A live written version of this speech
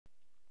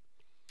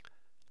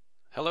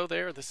Hello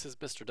there, this is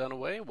Mr.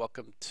 Dunaway.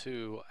 Welcome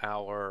to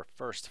our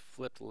first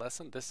flipped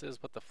lesson. This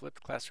is what the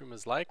flipped classroom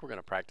is like. We're going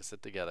to practice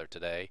it together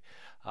today.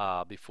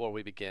 Before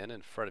we begin, in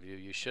front of you,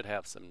 you should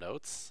have some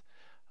notes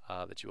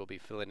that you will be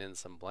filling in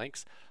some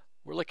blanks.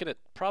 We're looking at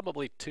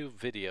probably two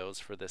videos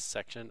for this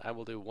section. I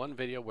will do one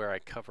video where I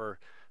cover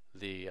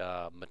the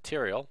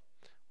material,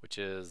 which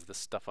is the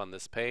stuff on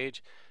this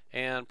page,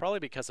 and probably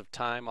because of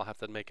time I'll have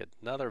to make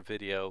another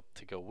video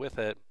to go with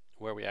it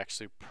where we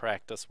actually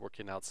practice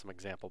working out some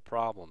example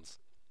problems.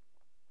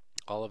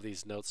 All of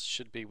these notes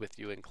should be with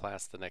you in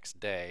class the next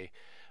day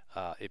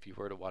if you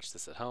were to watch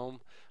this at home,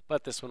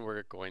 but this one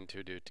we're going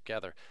to do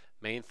together.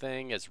 Main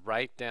thing is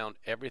write down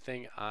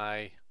everything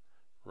I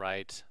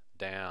write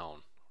down,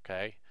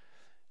 okay?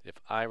 If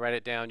I write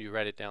it down, you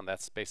write it down.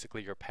 That's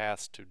basically your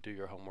pass to do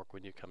your homework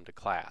when you come to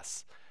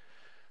class.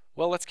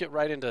 Well, let's get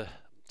right into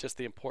just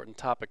the important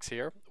topics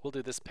here. We'll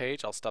do this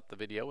page. I'll stop the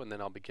video and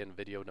then I'll begin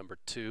video number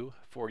 2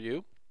 for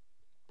you.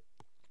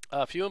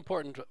 A few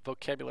important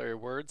vocabulary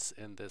words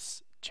in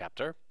this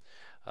chapter.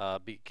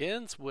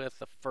 Begins with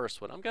the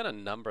first one. I'm going to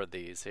number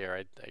these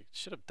here. I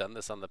should have done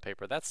this on the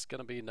paper. That's going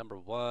to be number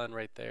 1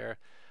 right there.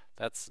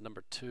 That's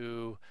number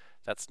 2.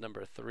 That's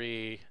number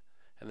 3.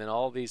 And then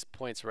all these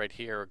points right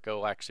here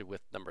go actually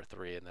with number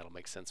 3, and that'll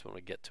make sense when we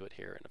get to it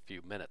here in a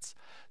few minutes.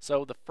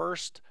 So the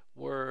first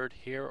word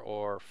here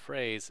or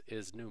phrase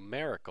is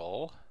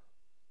numerical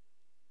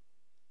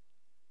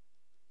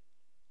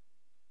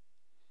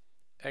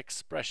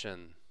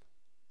expression.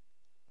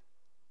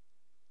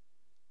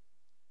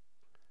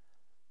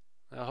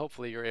 Now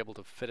hopefully you're able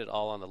to fit it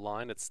all on the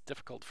line. It's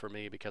difficult for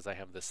me because I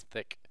have this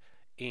thick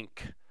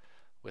ink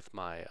with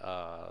my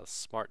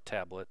smart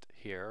tablet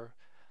here,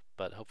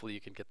 but hopefully you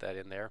can get that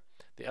in there.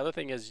 The other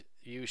thing is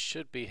you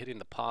should be hitting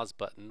the pause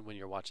button when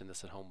you're watching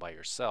this at home by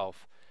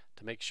yourself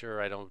to make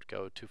sure I don't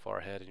go too far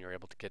ahead and you're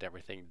able to get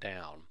everything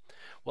down.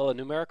 Well, a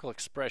numerical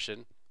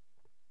expression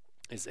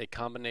is a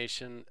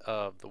combination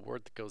of the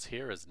word that goes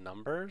here is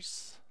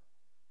numbers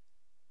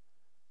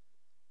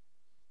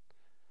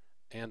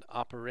and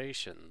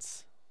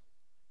operations,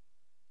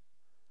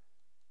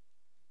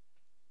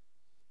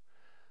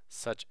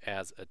 such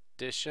as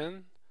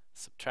addition,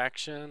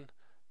 subtraction,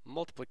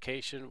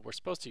 multiplication. We're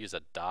supposed to use a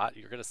dot.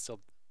 You're going to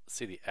still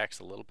see the X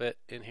a little bit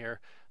in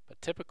here,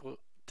 but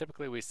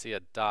typically we see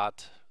a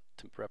dot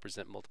to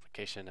represent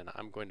multiplication, and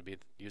I'm going to be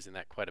using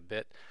that quite a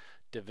bit.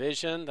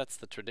 Division, that's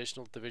the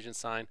traditional division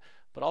sign,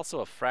 but also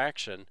a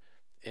fraction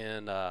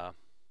in a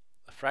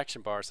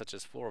fraction bar such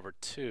as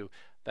 4/2,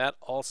 that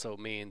also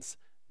means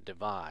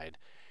divide.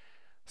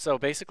 So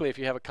basically if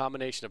you have a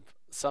combination of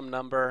some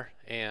number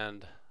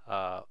and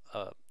a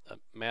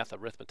math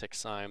arithmetic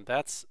sign,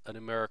 that's a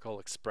numerical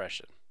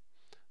expression.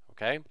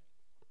 Okay?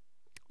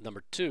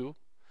 Number 2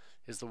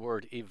 is the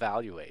word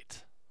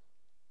evaluate.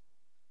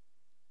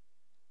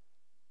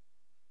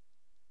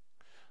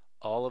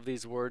 All of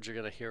these words you're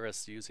going to hear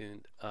us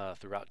using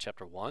throughout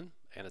chapter 1,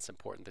 and it's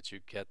important that you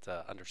get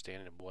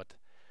understanding of what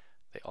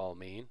they all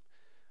mean,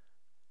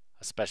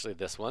 especially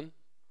this one,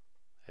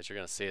 as you're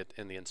going to see it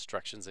in the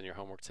instructions in your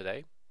homework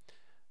today.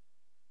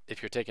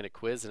 If you're taking a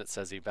quiz and it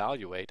says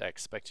evaluate, I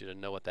expect you to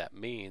know what that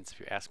means. If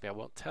you ask me, I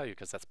won't tell you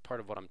because that's part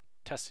of what I'm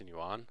testing you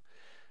on.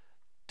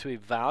 To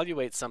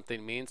evaluate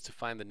something means to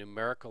find the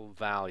numerical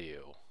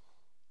value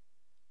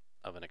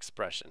of an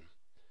expression.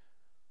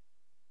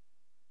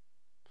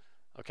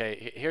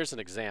 Okay, here's an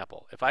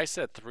example. If I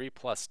said 3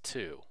 plus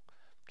 2,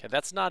 okay,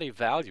 that's not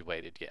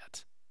evaluated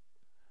yet.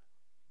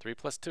 3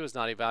 plus 2 is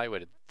not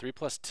evaluated. 3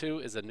 plus 2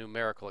 is a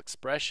numerical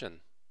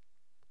expression.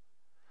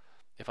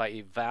 If I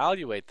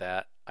evaluate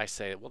that, I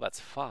say, well, that's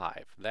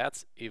 5.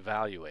 That's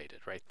evaluated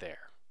right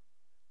there.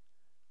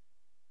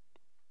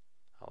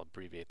 I'll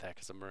abbreviate that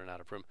because I'm running out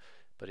of room.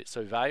 But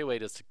so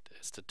evaluate is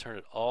to turn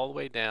it all the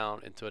way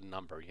down into a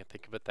number. You can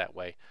think of it that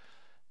way.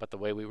 But the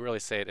way we really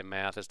say it in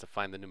math is to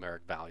find the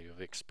numeric value of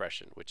the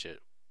expression, which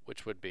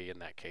would be, in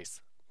that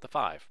case, the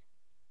 5.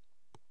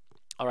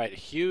 All right,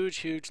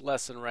 huge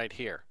lesson right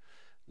here.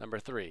 Number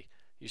 3.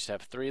 You should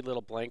have 3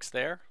 little blanks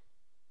there.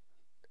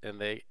 And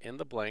in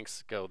the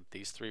blanks go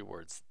these 3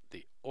 words.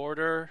 The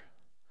order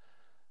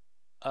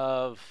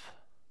of,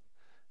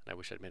 and I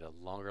wish I'd made a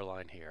longer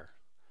line here,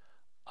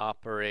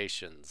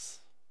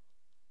 operations.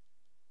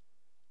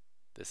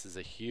 This is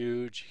a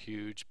huge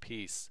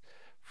piece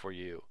for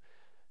you.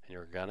 And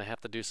you're going to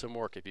have to do some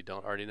work if you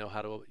don't already know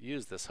how to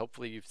use this.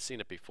 Hopefully you've seen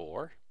it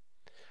before.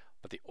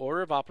 But the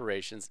order of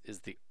operations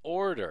is the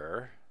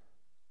order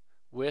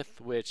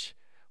with which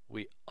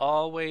we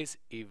always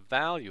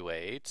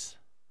evaluate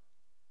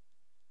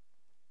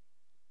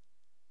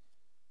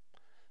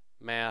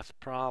math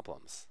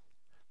problems.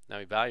 Now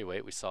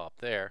evaluate, we saw up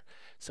there.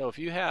 So if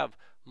you have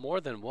more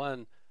than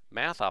one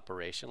math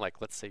operation, like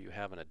let's say you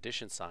have an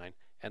addition sign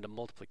and a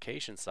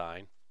multiplication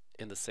sign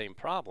in the same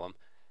problem,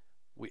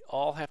 we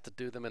all have to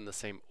do them in the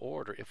same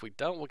order. If we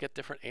don't, we'll get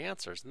different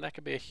answers, and that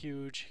could be a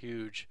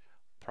huge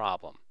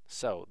problem.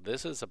 So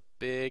this is a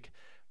big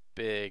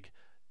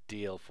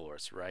deal for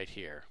us right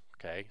here.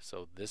 Okay,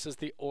 so this is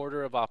the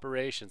order of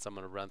operations I'm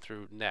going to run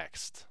through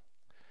next.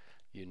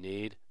 You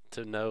need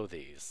to know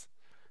these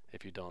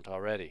if you don't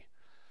already.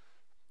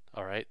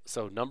 All right,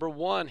 so number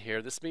one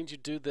here, this means you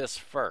do this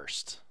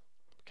first.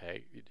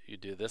 Okay, you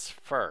do this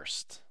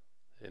first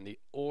in the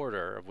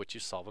order of which you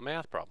solve a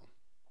math problem.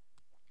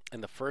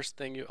 And the first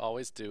thing you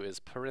always do is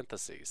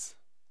parentheses.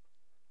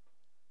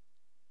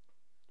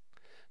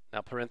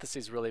 Now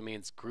parentheses really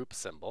means group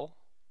symbol.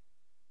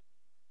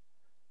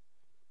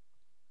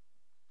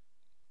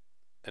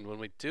 And when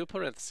we do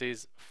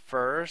parentheses,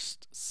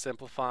 first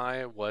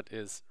simplify what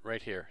is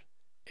right here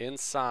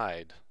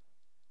inside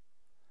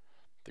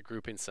the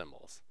grouping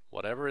symbols.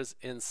 Whatever is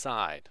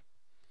inside.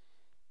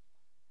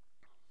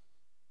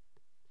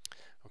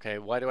 Okay,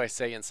 why do I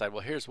say inside?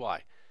 Well, here's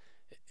why.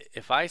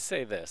 If I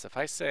say this, if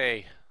I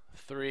say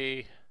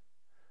 3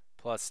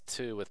 plus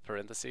 2 with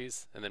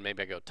parentheses, and then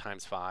maybe I go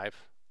times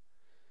 5,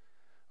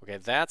 okay,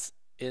 that's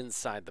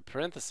inside the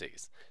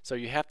parentheses. So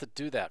you have to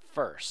do that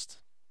first.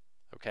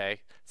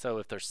 Okay, so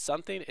if there's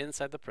something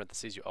inside the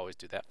parentheses, you always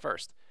do that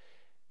first.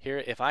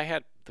 Here, if I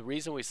had, the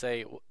reason we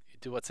say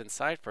do what's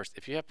inside first,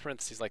 if you have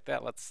parentheses like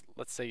that, let's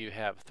say you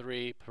have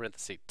 3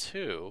 parentheses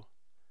 2,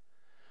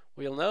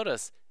 well, you'll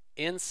notice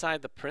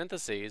inside the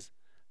parentheses,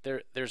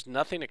 there's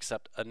nothing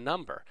except a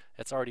number.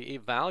 It's already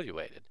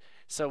evaluated.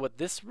 So what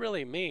this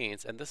really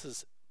means, and this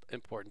is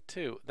important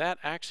too, that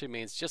actually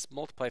means just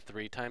multiply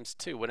 3 times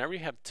 2. Whenever you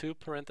have 2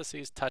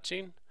 parentheses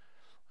touching,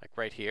 like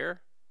right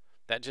here,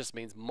 that just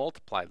means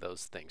multiply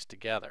those things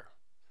together.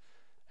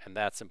 And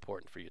that's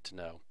important for you to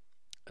know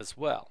as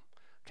well.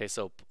 Okay,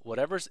 so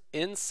whatever's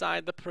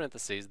inside the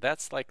parentheses,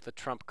 that's like the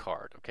trump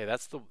card. Okay,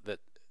 that's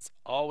it's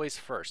always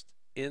first,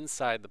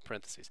 inside the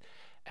parentheses.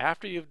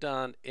 After you've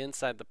done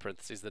inside the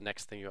parentheses, the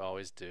next thing you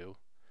always do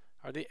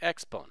are the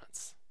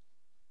exponents.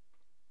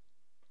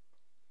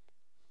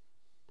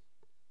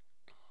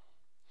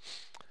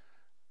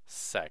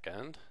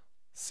 Second,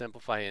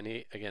 simplify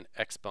any, again,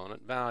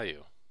 exponent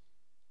value.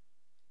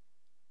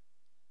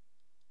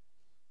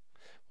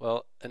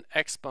 Well, an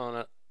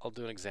exponent, I'll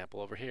do an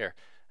example over here.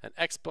 An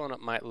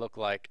exponent might look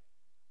like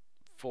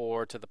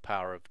 4 to the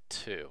power of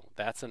 2.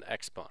 That's an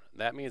exponent.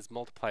 That means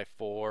multiply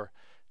 4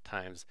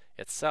 times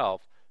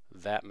itself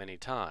that many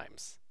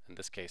times. In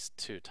this case,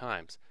 2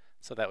 times.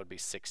 So that would be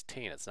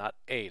 16. It's not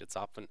 8. It's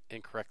often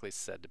incorrectly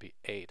said to be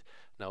 8.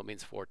 No, it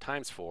means 4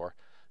 times 4,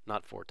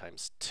 not 4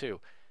 times 2.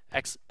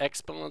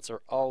 Exponents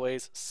are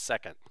always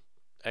second.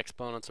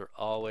 Exponents are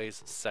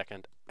always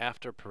second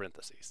after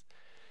parentheses.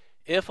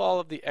 If all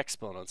of the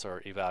exponents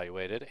are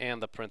evaluated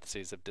and the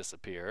parentheses have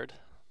disappeared,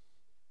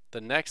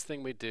 the next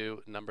thing we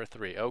do, number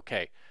 3,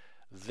 okay,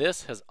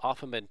 this has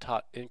often been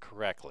taught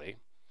incorrectly.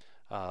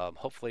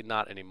 Hopefully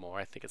not anymore.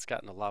 I think it's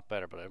gotten a lot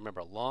better, but I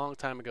remember a long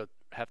time ago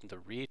having to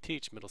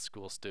reteach middle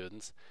school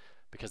students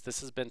because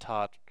this has been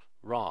taught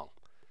wrong.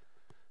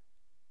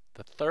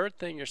 The third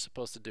thing you're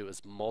supposed to do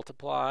is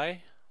multiply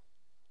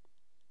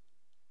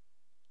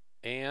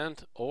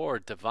and or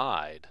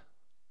divide.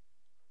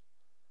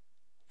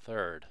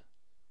 Third.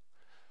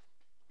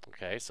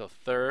 Okay, so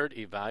third,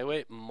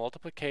 evaluate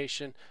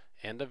multiplication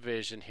and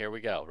division. Here we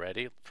go.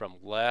 Ready? From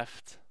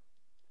left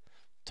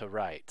to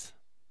right.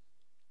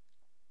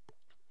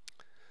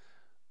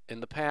 In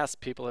the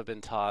past, people have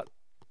been taught,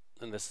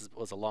 and this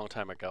was a long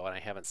time ago, and I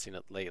haven't seen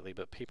it lately,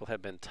 but people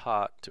have been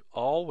taught to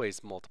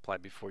always multiply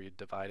before you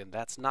divide, and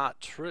that's not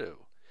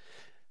true.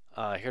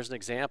 Here's an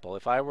example.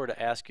 If I were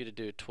to ask you to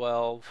do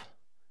 12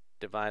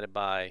 divided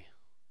by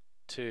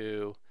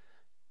 2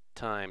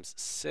 times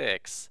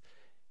 6,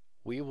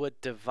 we would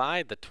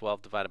divide the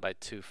 12 divided by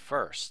 2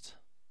 first.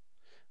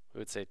 We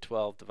would say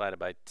 12 divided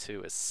by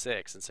 2 is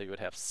 6, and so you would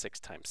have 6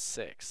 times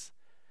 6.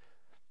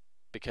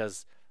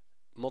 Because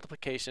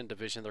multiplication and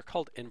division, they're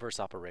called inverse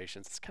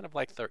operations. It's kind of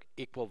like they're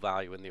equal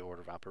value in the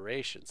order of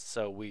operations.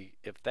 So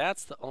if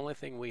that's the only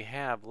thing we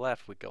have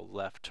left, we go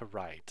left to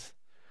right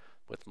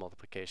with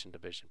multiplication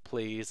and division.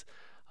 Please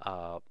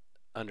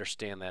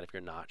understand that. If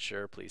you're not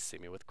sure, please see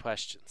me with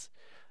questions.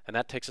 And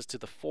that takes us to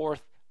the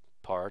fourth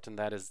part, and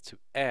that is to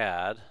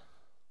add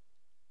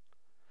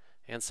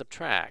and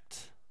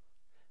subtract.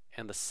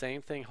 And the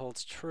same thing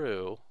holds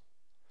true,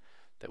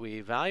 that we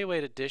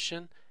evaluate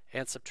addition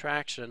and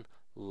subtraction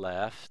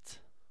left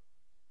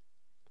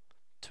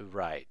to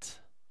right.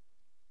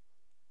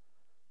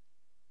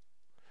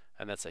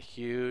 And that's a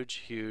huge,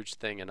 huge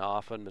thing and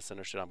often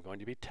misunderstood. I'm going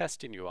to be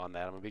testing you on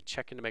that. I'm going to be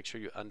checking to make sure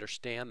you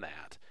understand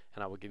that.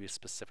 And I will give you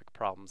specific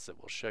problems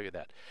that will show you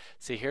that.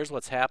 See, here's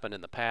what's happened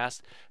in the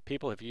past.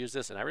 People have used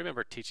this, and I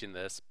remember teaching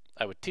this.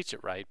 I would teach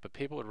it right, but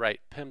people would write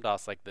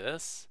PEMDAS like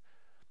this.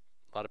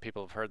 A lot of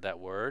people have heard that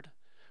word.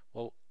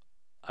 Well,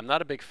 I'm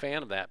not a big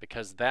fan of that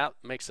because that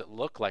makes it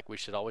look like we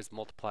should always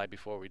multiply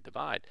before we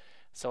divide.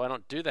 So I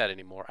don't do that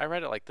anymore. I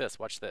write it like this.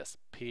 Watch this.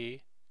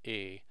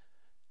 P-E.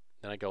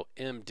 Then I go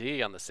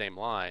MD on the same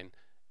line.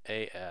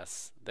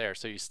 A-S there.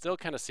 So you still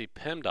kind of see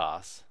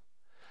PEMDAS,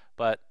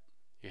 but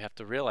you have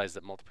to realize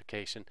that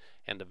multiplication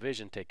and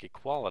division take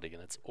equality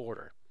in its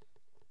order.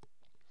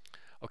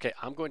 Okay,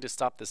 I'm going to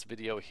stop this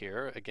video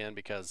here again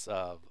because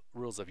of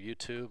rules of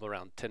YouTube.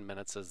 Around 10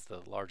 minutes is the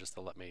largest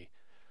they'll let me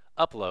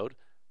upload.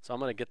 So I'm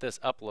going to get this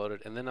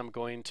uploaded, and then I'm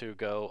going to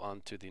go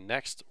on to the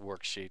next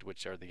worksheet,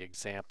 which are the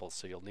examples.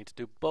 So you'll need to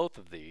do both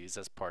of these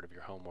as part of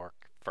your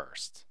homework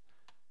first.